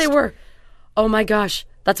That's fist. what they were. Oh my gosh,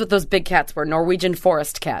 that's what those big cats were. Norwegian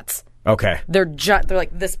forest cats. Okay. They're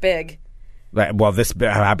like this big. Well,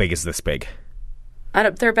 how big is this big?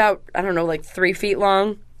 They're about like 3 feet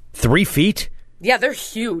long. 3 feet? Yeah, they're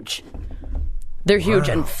huge. They're huge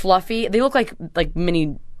and fluffy. They look like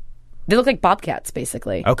mini. They look like bobcats,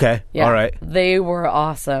 basically. Okay. Yeah. All right. They were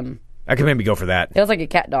awesome. I could maybe go for that. It was like a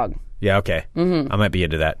cat dog. Yeah. Okay. I might be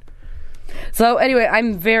into that. So anyway,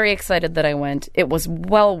 I'm very excited that I went. It was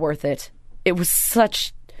well worth it. It was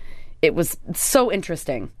so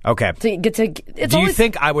interesting. Okay. To get to. Do you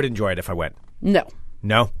think I would enjoy it if I went? No.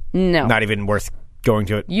 No. No. Not even worth going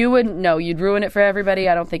to it. You wouldn't. No, you'd ruin it for everybody.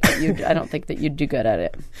 I don't think that you'd do good at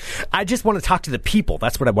it. I just want to talk to the people.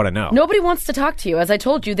 That's what I want to know. Nobody wants to talk to you. As I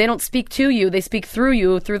told you, they don't speak to you. They speak through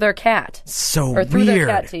you, through their cat. So or through weird.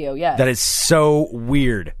 Their cat to you. Yes. That is so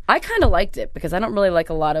weird. I kind of liked it because I don't really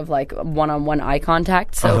like a lot of like one-on-one eye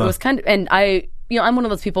contact. So it was kind of, and I'm one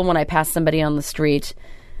of those people when I pass somebody on the street,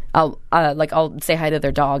 I'll say hi to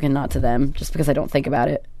their dog and not to them just because I don't think about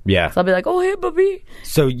it. Yeah. So I'll be like, oh hey puppy.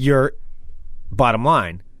 So you're bottom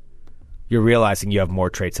line, you're realizing you have more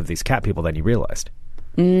traits of these cat people than you realized.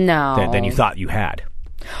 No. Than you thought you had.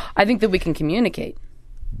 I think that we can communicate.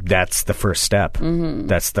 That's the first step. Mm-hmm.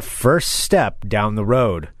 That's the first step down the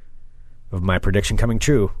road of my prediction coming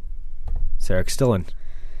true. Sarah Stillen,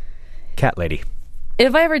 cat lady.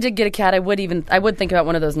 If I ever did get a cat, I would think about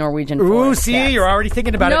one of those Norwegian forest cats. You're already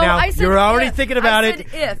thinking about it now. I said you're already if. thinking about I said it.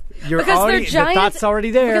 If. The thought's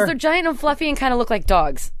already there. Because they're giant and fluffy and kind of look like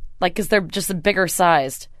dogs. Like, because they're just a bigger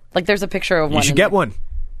sized. Like, there's a picture of one. You should get one.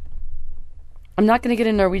 I'm not going to get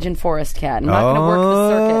a Norwegian forest cat. I'm not going to work the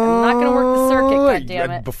circuit. I'm not going to work the circuit,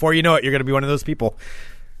 goddammit. Before you know it, you're going to be one of those people.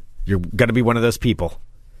 You're going to be one of those people.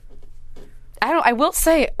 I will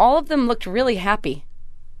say, all of them looked really happy.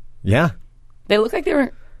 Yeah. They looked like they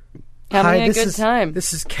were having a good time.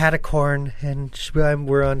 This is Catacorn, and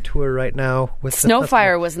we're on tour right now. With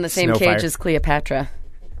Snowfire was in the same cage as Cleopatra.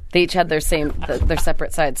 They each had their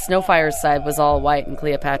separate sides. Snowfire's side was all white, and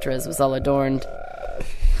Cleopatra's was all adorned.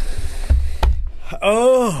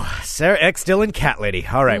 Oh, Sarah X. Dillon, cat lady.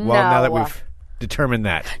 All right. Well, now that we've determined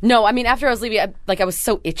that. No, I mean, after I was leaving, I was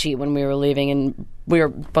so itchy when we were leaving, and we were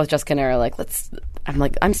both just kind of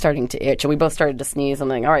like, I'm starting to itch, and we both started to sneeze. I'm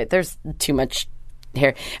like, all right, there's too much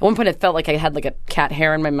hair. At one point, it felt like I had like a cat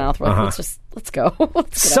hair in my mouth. We're like, let's go.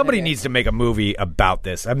 Somebody needs to make a movie about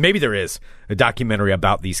this. Maybe there is a documentary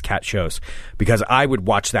about these cat shows, because I would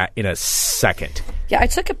watch that in a second. Yeah, I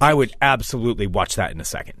took a peek. I would absolutely watch that in a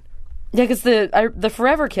second. Yeah, because the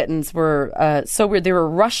Forever kittens were so weird. They were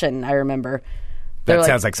Russian, I remember. That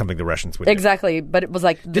sounds like something the Russians would do. Exactly, but it was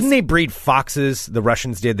like... Didn't they breed foxes? The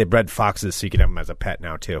Russians did. They bred foxes so you could have them as a pet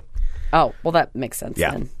now, too. Oh, well, that makes sense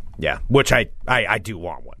then. Yeah, which I do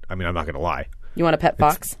want one. I mean, I'm not going to lie. You want a pet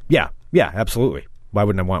fox? Yeah, absolutely. Why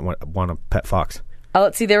wouldn't I want a pet fox?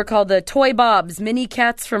 Let's see. They were called the Toy Bobs, mini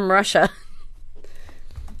cats from Russia.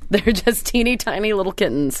 They're just teeny tiny little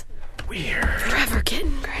kittens. Weird. Forever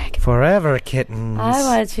kitten, Greg. Forever kittens.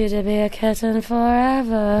 I want you to be a kitten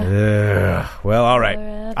forever. Well, all right.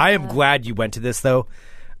 Forever. I am glad you went to this, though.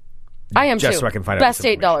 I am just too. So I can find out. Best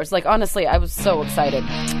 $8. Like, honestly, I was so excited.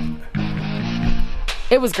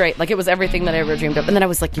 It was great. Like, it was everything that I ever dreamed of. And then I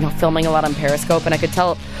was like, filming a lot on Periscope, and I could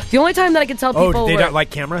tell. The only time that I could tell people. Oh, did they not like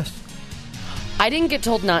cameras? I didn't get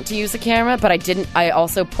told not to use the camera, but I didn't. I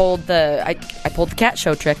also pulled I pulled the cat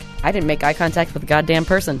show trick. I didn't make eye contact with a goddamn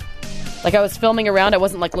person. Like, I was filming around. I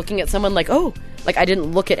wasn't, like, looking at someone like, oh. Like, I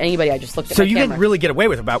didn't look at anybody. I just looked at my camera. So you can really get away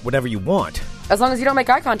with about whatever you want. As long as you don't make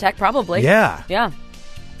eye contact, probably. Yeah. Yeah.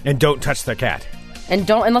 And don't touch the cat. And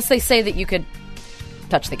don't, unless they say that you could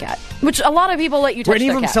touch the cat. Which a lot of people let you touch Were any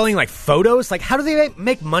their of them cats. selling, like, photos? Like, how do they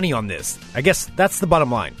make money on this? I guess that's the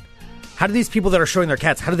bottom line. How do these people that are showing their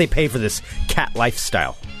cats, how do they pay for this cat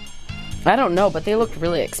lifestyle? I don't know, but they looked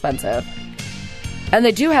really expensive. And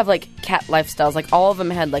they do have, like, cat lifestyles. Like, all of them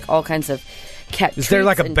had, like, all kinds of cat Is there,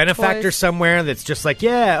 like, a benefactor toys. Somewhere that's just like,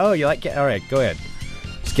 yeah, oh, you like cat? All right, go ahead.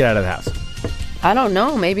 Just get out of the house. I don't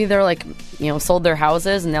know. Maybe they're, like, sold their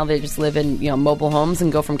houses, and now they just live in, mobile homes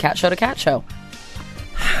and go from cat show to cat show.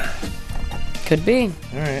 Could be.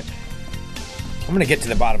 All right. I'm going to get to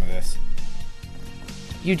the bottom of this.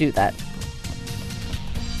 You do that.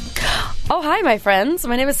 Oh, hi, my friends.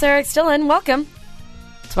 My name is Sarah X. Dillon. Welcome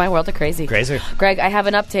to my world of crazy. Crazy. Greg, I have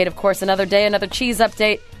an update, of course. Another day, another cheese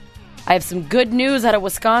update. I have some good news out of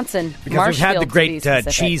Wisconsin. Because we've had the great to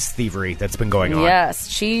be cheese thievery that's been going on. Yes,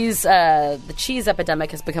 the cheese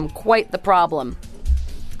epidemic has become quite the problem.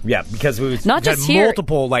 Yeah, because we've Not had just here,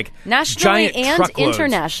 multiple, like, nationally giant and truckloads.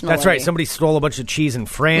 internationally. That's right. Somebody stole a bunch of cheese in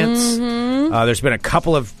France. Mm-hmm. There's been a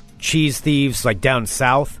couple of cheese thieves, like, down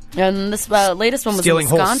south. And this latest one was stealing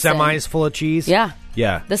in Wisconsin. whole semis full of cheese. Yeah.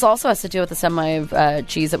 Yeah. This also has to do with the semi of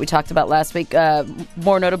cheese that we talked about last week.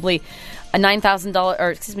 More notably, a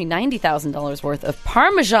 $90,000 worth of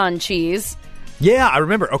Parmesan cheese. Yeah, I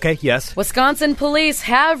remember. Okay, yes. Wisconsin police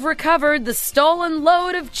have recovered the stolen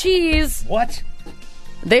load of cheese. What?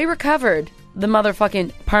 They recovered the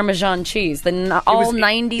motherfucking Parmesan cheese. All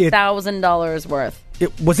 $90,000 worth.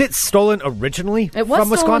 Was it stolen originally It was from stolen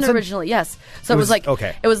Wisconsin? originally, yes. So it was like,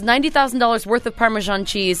 okay. It was $90,000 worth of Parmesan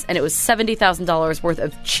cheese, and it was $70,000 worth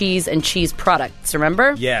of cheese and cheese products,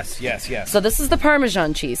 remember? Yes. So this is the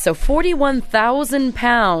Parmesan cheese. So 41,000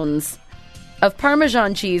 pounds of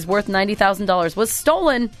Parmesan cheese worth $90,000 was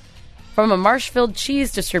stolen from a Marshfield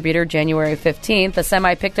cheese distributor January 15th. The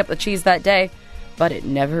semi picked up the cheese that day, but it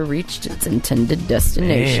never reached its intended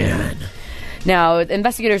destination. Man. Now,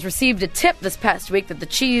 investigators received a tip this past week that the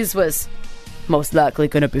cheese was most likely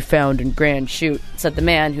going to be found in Grand Chute, said the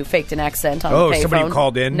man who faked an accent on the payphone. Oh, somebody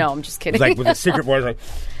called in? No, I'm just kidding. Like with a secret voice, like,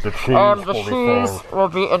 the cheese will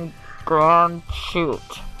be in Grand Chute.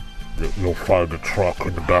 You'll find a truck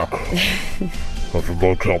in the back of the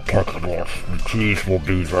motel parking lot. The cheese will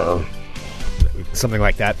be there. something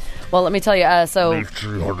like that. Well, let me tell you, so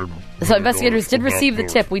investigators did receive the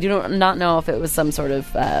tip. We do not know if it was some sort of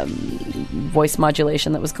voice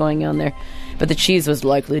modulation that was going on there. But the cheese was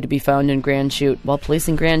likely to be found in Grand Chute. While police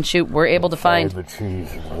in Grand Chute were able to find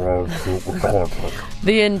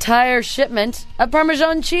the entire shipment of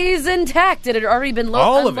Parmesan cheese intact. It had already been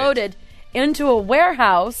unloaded into a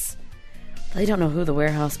warehouse. They don't know who the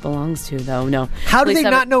warehouse belongs to, though. No. How do they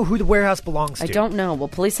not know who the warehouse belongs to? I don't know. Well,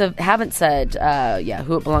 police haven't said,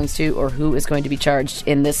 who it belongs to or who is going to be charged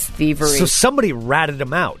in this thievery. So somebody ratted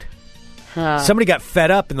them out. Somebody got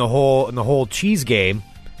fed up in the whole cheese game,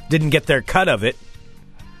 didn't get their cut of it,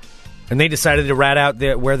 and they decided to rat out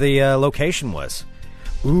where the location was.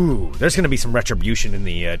 Ooh, there's going to be some retribution in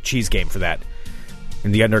the cheese game for that.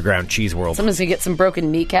 In the underground cheese world. Someone's going to get some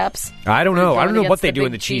broken kneecaps. I don't know. I don't know what they do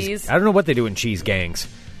in the cheese. I don't know what they do in cheese gangs.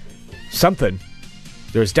 Something.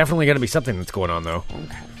 There's definitely going to be something that's going on, though.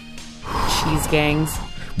 Okay. Cheese gangs.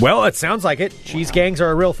 Well, it sounds like it. Cheese gangs are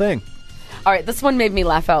a real thing. All right, this one made me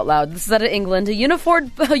laugh out loud. This is out of England. A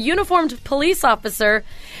uniformed police officer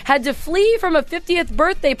had to flee from a 50th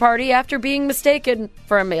birthday party after being mistaken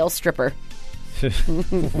for a male stripper.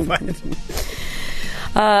 What?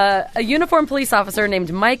 A uniformed police officer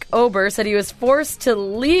named Mike Ober said he was forced to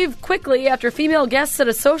leave quickly after female guests at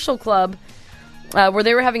a social club where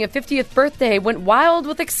they were having a 50th birthday went wild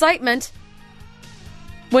with excitement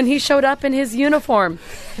when he showed up in his uniform.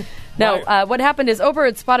 Now, what happened is Ober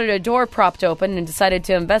had spotted a door propped open and decided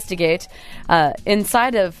to investigate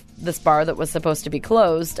inside of this bar that was supposed to be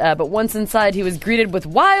closed. But once inside, he was greeted with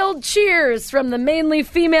wild cheers from the mainly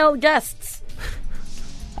female guests.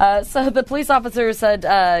 So the police officer said,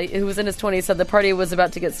 who was in his 20s, said the party was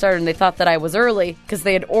about to get started and they thought that I was early because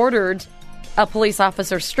they had ordered a police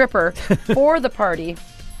officer stripper for the party.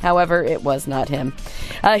 However, it was not him.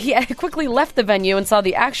 He quickly left the venue and saw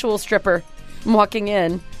the actual stripper walking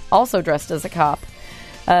in, also dressed as a cop.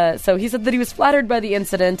 So he said that he was flattered by the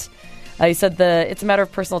incident. He said it's a matter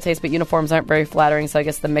of personal taste, but uniforms aren't very flattering, so I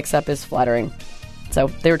guess the mix-up is flattering. So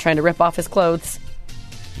they were trying to rip off his clothes.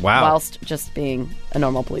 Wow. Whilst just being a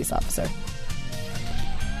normal police officer.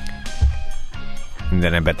 And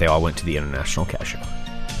then I bet they all went to the International Cat Show.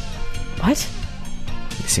 What?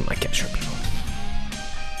 They seem like cat show people.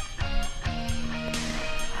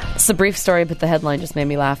 It's a brief story, but the headline just made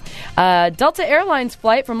me laugh. Delta Airlines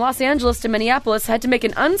flight from Los Angeles to Minneapolis had to make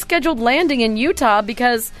an unscheduled landing in Utah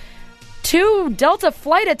because 2 Delta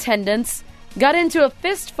flight attendants got into a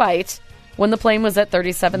fist fight when the plane was at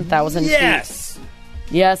 37,000 feet. Yes!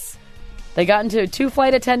 Yes. They got into 2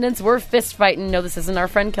 flight attendants were fist fighting. No, this isn't our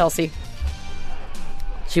friend Kelsey.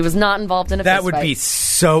 She was not involved in a fist fight. That would be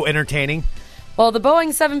so entertaining. Well, the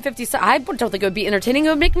Boeing 757, I don't think it would be entertaining. It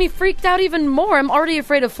would make me freaked out even more. I'm already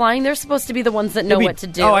afraid of flying. They're supposed to be the ones that know what to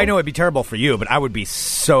do. Oh, I know it'd be terrible for you, but I would be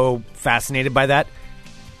so fascinated by that.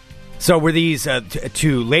 So were these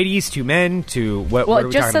 2 ladies, 2 men, 2... What well, are we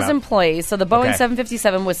it just talking says about? employees. So the Boeing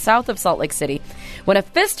 757 was south of Salt Lake City when a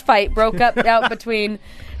fist fight broke out between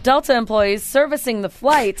Delta employees servicing the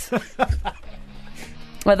flight.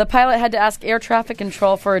 Well, the pilot had to ask air traffic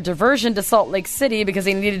control for a diversion to Salt Lake City because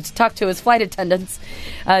he needed to talk to his flight attendants.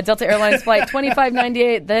 Delta Airlines Flight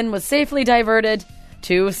 2598 then was safely diverted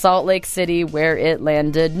to Salt Lake City, where it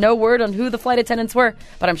landed. No word on who the flight attendants were,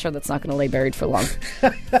 but I'm sure that's not going to lay buried for long.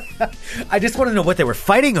 I just want to know what they were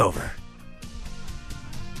fighting over.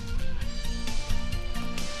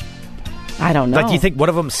 I don't know. Like, do you think one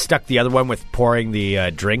of them stuck the other one with pouring the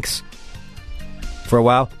drinks for a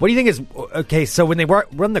while? What do you think is... Okay, so when they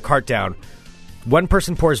run the cart down, one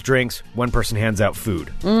person pours drinks, one person hands out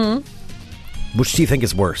food. Mm-hmm. Which do you think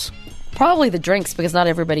is worse? Probably the drinks, because not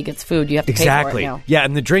everybody gets food. You have to pay for it now. Yeah,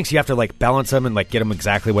 and the drinks, you have to, like, balance them and, like, get them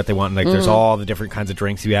exactly what they want. And, like, there's all the different kinds of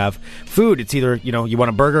drinks you have. Food, it's either, you know, you want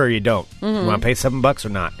a burger or you don't. You want to pay $7 or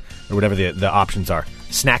not, or whatever the options are.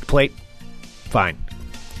 Snack plate, fine.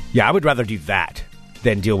 Yeah, I would rather do that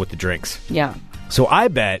than deal with the drinks. Yeah. So I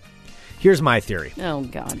bet, here's my theory. Oh,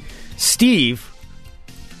 God. Steve,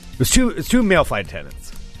 there's two male flight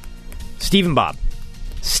attendants. Steve and Bob.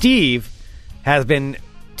 Steve has been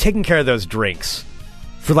taking care of those drinks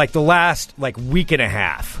for like the last like week and a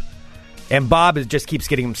half. And Bob just keeps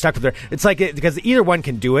getting them stuck with her. It's like, because either one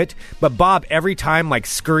can do it, but Bob every time like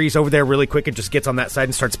scurries over there really quick and just gets on that side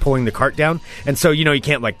and starts pulling the cart down. And so, you know, you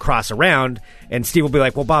can't like cross around. And Steve will be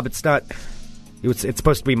like, well, Bob, it's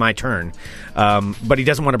supposed to be my turn. But he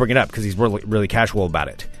doesn't want to bring it up because he's really, really casual about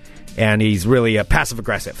it. And he's really passive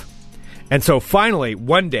aggressive. And so finally,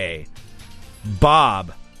 one day,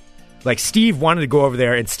 Bob, like Steve wanted to go over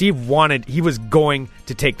there and he was going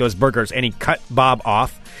to take those burgers and he cut Bob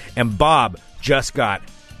off. And Bob just got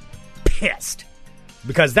pissed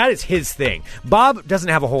because that is his thing. Bob doesn't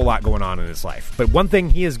have a whole lot going on in his life, but one thing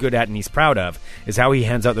he is good at and he's proud of is how he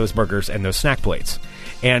hands out those burgers and those snack plates.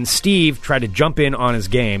 And Steve tried to jump in on his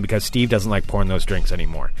game because Steve doesn't like pouring those drinks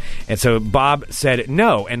anymore. And so Bob said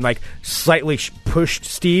no and like slightly pushed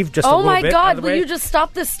Steve just a little bit. Oh my God, will you just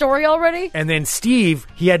stop this story already? And then Steve,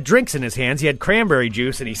 he had drinks in his hands. He had cranberry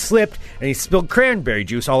juice and he slipped and he spilled cranberry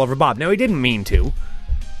juice all over Bob. Now, he didn't mean to.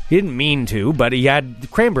 But he had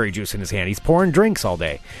cranberry juice in his hand. He's pouring drinks all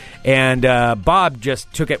day. And Bob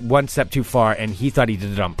just took it one step too far, and he thought he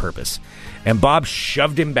did it on purpose. And Bob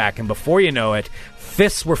shoved him back, and before you know it,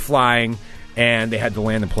 fists were flying, and they had to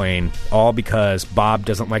land the plane, all because Bob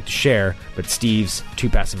doesn't like to share, but Steve's too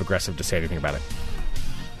passive-aggressive to say anything about it.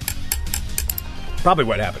 Probably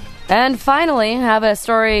what happened. And finally, I have a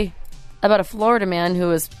story about a Florida man who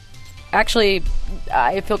was... Actually,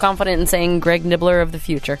 I feel confident in saying Greg Nibbler of the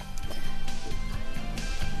future.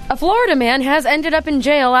 A Florida man has ended up in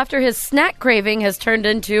jail after his snack craving has turned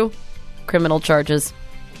into criminal charges.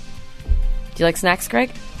 Do you like snacks, Greg?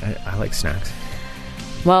 I like snacks.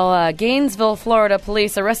 Well, Gainesville, Florida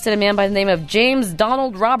police arrested a man by the name of James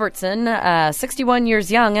Donald Robertson, 61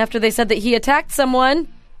 years young, after they said that he attacked someone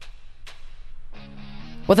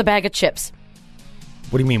with a bag of chips.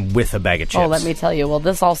 What do you mean with a bag of chips? Oh, let me tell you. Well,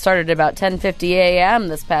 this all started about 10:50 a.m.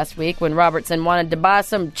 this past week when Robertson wanted to buy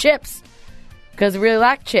some chips because he really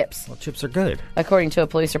liked chips. Well, chips are good. According to a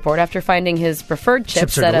police report, after finding his preferred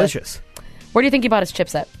chips are delicious. Where do you think he bought his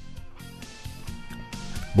chips at?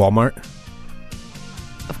 Walmart.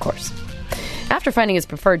 Of course. After finding his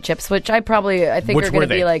preferred chips, which I think are going to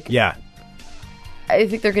be like... Yeah. I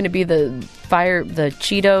think they're going to be the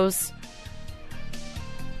Cheetos.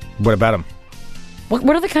 What about them?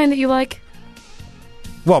 What are the kind that you like?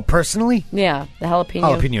 Well, personally? Yeah, the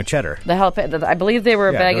jalapeno. Jalapeno cheddar. I believe they were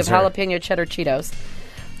a bag of jalapeno cheddar Cheetos.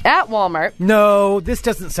 At Walmart. No, this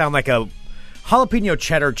doesn't sound like a... Jalapeno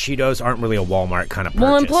cheddar Cheetos aren't really a Walmart kind of purchase.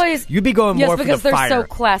 Well, employees... You'd be going more for the fire. Yes, because they're so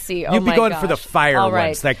classy. Oh, You'd be going for the fire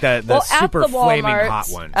ones, like the super flaming hot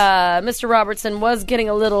ones. Mr. Robertson was getting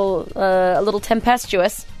a little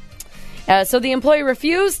tempestuous. So the employee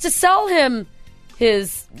refused to sell him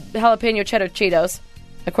his jalapeno cheddar Cheetos,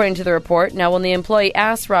 according to the report. Now, when the employee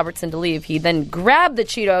asked Robertson to leave, he then grabbed the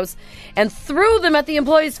Cheetos and threw them at the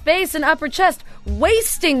employee's face and upper chest,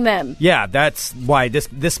 wasting them. Yeah, that's why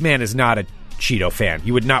this man is not a Cheeto fan.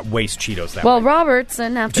 You would not waste Cheetos that way. Well,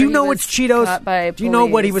 Robertson, after do you know it's Cheetos? By do you know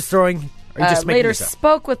what he was throwing? Or just later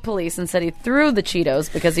spoke with police and said he threw the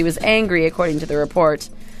Cheetos because he was angry, according to the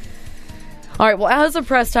report. All right, well, as of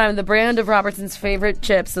press time, the brand of Robertson's favorite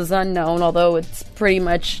chips is unknown, although it's pretty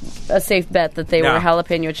much a safe bet that they were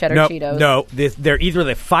jalapeno cheddar Cheetos. No, they're either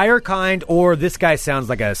the fire kind or this guy sounds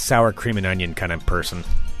like a sour cream and onion kind of person.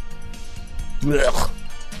 Ugh.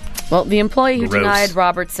 Well, the employee who denied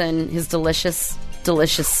Robertson his delicious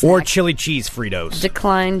snack or chili cheese Fritos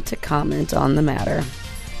declined to comment on the matter.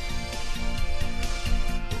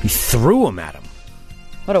 He threw them at him.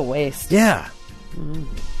 What a waste. Yeah.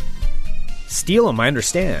 Steal them, I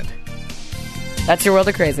understand. That's your world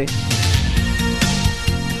of crazy. I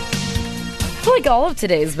feel like all of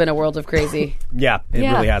today has been a world of crazy. Yeah, it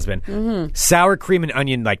really has been. Mm-hmm. Sour cream and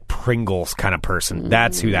onion, like Pringles kind of person.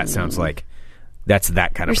 That's who that sounds like. That's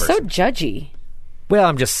that kind of person. You're so judgy. Well,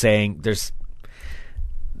 I'm just saying there's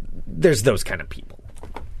those kind of people.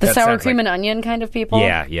 The sour cream and onion kind of people?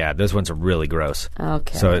 Yeah. Those ones are really gross.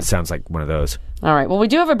 Okay. So it sounds like one of those. All right. Well, we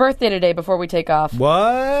do have a birthday today before we take off.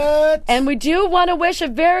 What? And we do want to wish a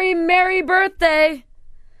very merry birthday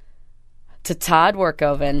to Todd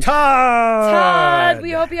Workoven. Todd,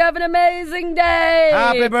 we hope you have an amazing day.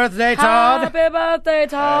 Happy birthday, Todd. Happy birthday,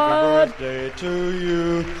 Todd. Happy birthday to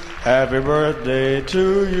you. Happy birthday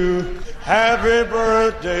to you. Happy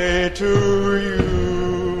birthday to you.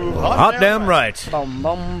 Hot damn right. Boom,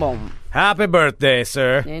 boom, boom. Happy birthday,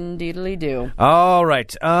 sir. Indeedly do. All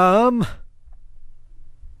right.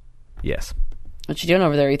 Yes. What you doing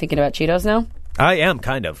over there? Are you thinking about Cheetos now? I am,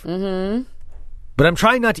 kind of. Mm-hmm. But I'm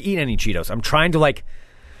trying not to eat any Cheetos. I'm trying to,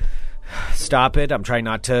 stop it. I'm trying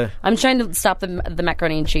not to... I'm trying to stop the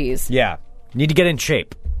macaroni and cheese. Yeah. Need to get in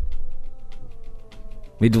shape.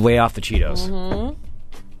 Need to lay off the Cheetos. Mm-hmm.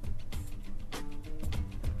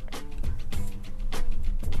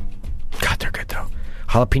 God, they're good, though.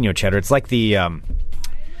 Jalapeno cheddar. It's like the...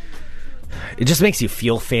 it just makes you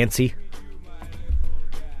feel fancy.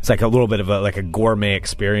 It's like a little bit of a gourmet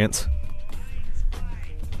experience.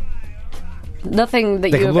 Nothing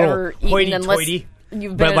that like you've ever eaten unless you've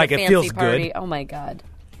been but at a fancy it feels party. good. Oh my god!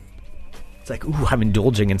 It's like, ooh, I'm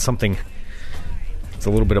indulging in something. It's a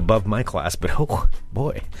little bit above my class, but oh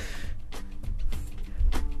boy.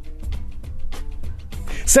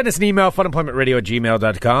 Send us an email,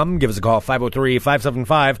 funemploymentradio@gmail.com. Give us a call,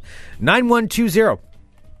 503-575-9120.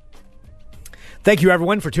 Thank you,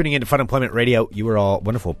 everyone, for tuning in to Fun Employment Radio. You are all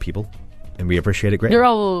wonderful people, and we appreciate it greatly. You're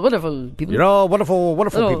all wonderful people. You're all wonderful,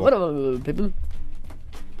 wonderful people. Wonderful people.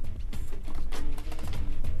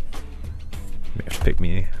 You have to pick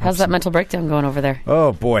me. How's that mental breakdown going over there?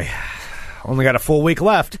 Oh, boy. Only got a full week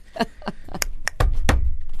left.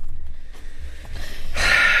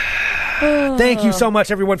 Thank you so much,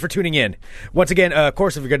 everyone, for tuning in. Once again, of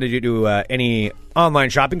course, if you're going to do any online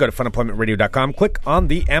shopping, go to funemploymentradio.com. Click on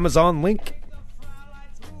the Amazon link.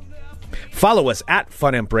 Follow us at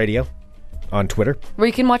FunEmp Radio on Twitter, where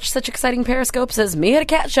you can watch such exciting periscopes as Me at a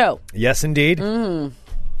Cat Show. Yes, indeed. And,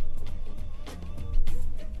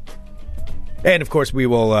 of course, we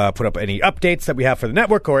will put up any updates that we have for the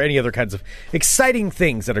network or any other kinds of exciting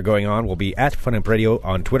things that are going on. We'll be at FunEmp Radio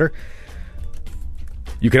on Twitter.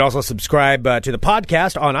 You can also subscribe to the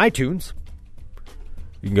podcast on iTunes.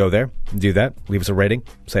 You can go there and do that. Leave us a rating.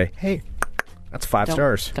 Say, hey, that's 5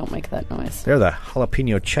 stars. Don't make that noise. They're the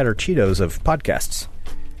jalapeno cheddar Cheetos of podcasts.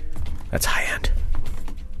 That's high end.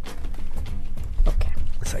 Okay.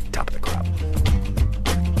 It's like top of the crop.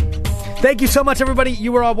 Thank you so much, everybody.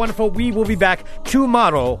 You were all wonderful. We will be back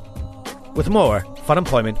tomorrow with more Fun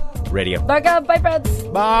Employment Radio. Bye, God. Bye, friends.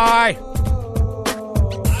 Bye. 1,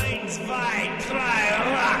 2, 3,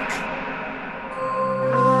 rock.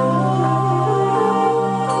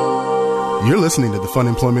 You're listening to the Fun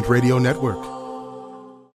Employment Radio Network.